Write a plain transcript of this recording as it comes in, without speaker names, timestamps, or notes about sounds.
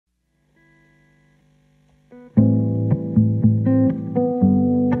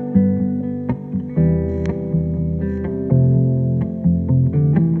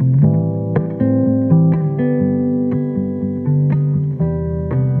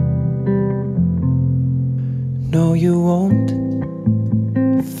No, you won't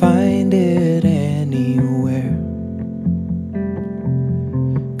find it anywhere,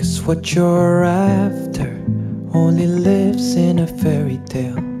 'cause what you're after only lives in a fairy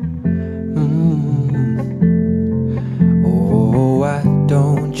tale. Oh, why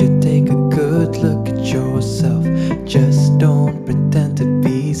don't you take a good look at yourself? Just don't pretend to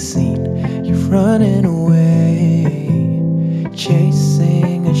be seen. You're running away,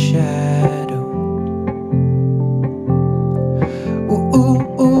 chasing a shadow. Ooh, ooh,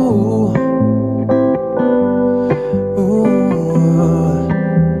 ooh.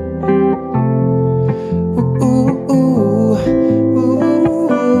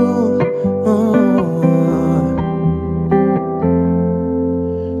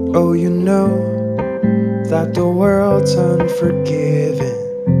 Oh, you know that the world's unforgiving,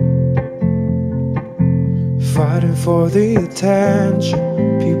 fighting for the attention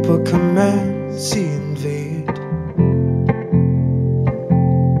people command, see invade.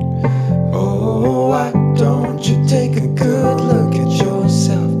 Oh, why don't you take a good look at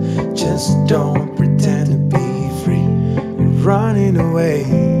yourself? Just don't pretend to be free. You're running away,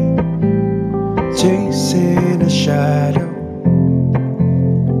 chasing a shadow.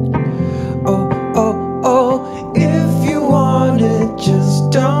 Oh, oh, oh, if you want it,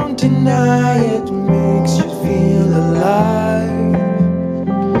 just don't deny it. Makes you feel alive.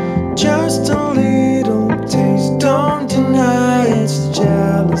 Just a little taste, don't deny it's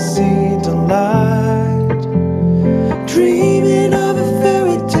jealousy delight. Dreaming of a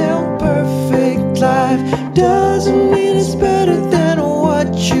fairy tale perfect life doesn't mean it's better than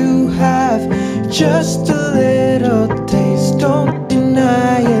what you have. Just a little taste, don't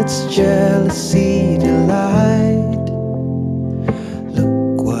deny it's jealousy delight.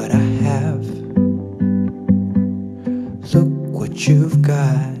 Look what I have, look what you've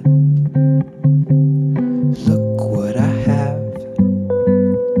got. Look what I have,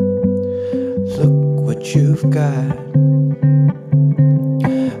 look what you've got.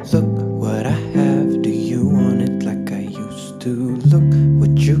 Look what I have, do you want it like I used to? Look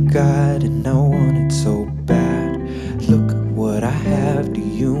what you got, and I want it so bad. Look what I have, do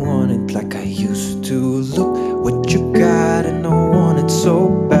you want it like I used to? Look what you got, and I want it so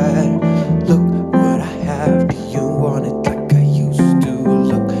bad. Look what I have, do you want it like I used to?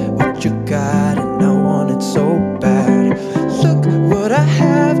 Look what you got, and I want it so bad. Look what I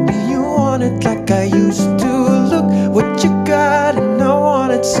have, do you want it like I used to? Look what you got, and I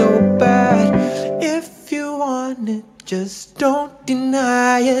want it so bad. If you want it, just don't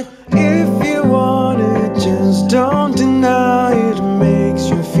deny it. If you want it, just don't deny it. Makes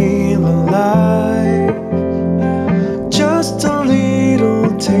you feel alive. Just a little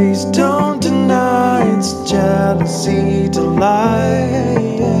taste, don't deny it's jealousy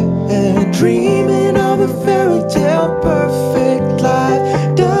delight. Dreaming of a fairy tale perfect